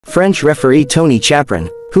French referee Tony Chapron,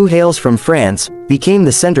 who hails from France, became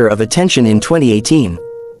the center of attention in 2018.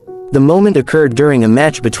 The moment occurred during a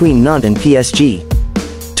match between Nantes and PSG.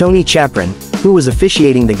 Tony Chapron, who was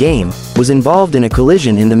officiating the game, was involved in a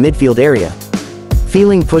collision in the midfield area.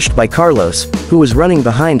 Feeling pushed by Carlos, who was running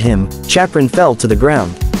behind him, Chapron fell to the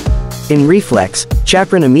ground. In reflex,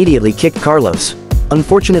 Chapron immediately kicked Carlos.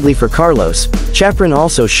 Unfortunately for Carlos, Chapron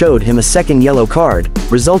also showed him a second yellow card,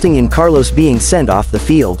 resulting in Carlos being sent off the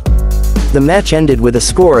field. The match ended with a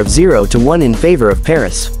score of 0-1 in favor of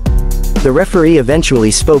Paris. The referee eventually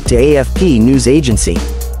spoke to AFP news agency.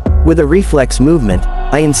 With a reflex movement,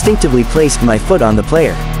 I instinctively placed my foot on the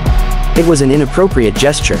player. It was an inappropriate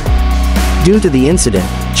gesture. Due to the incident,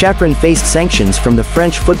 Chapron faced sanctions from the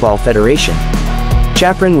French Football Federation.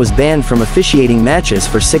 Chapron was banned from officiating matches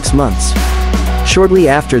for 6 months. Shortly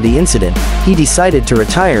after the incident, he decided to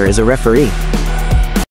retire as a referee.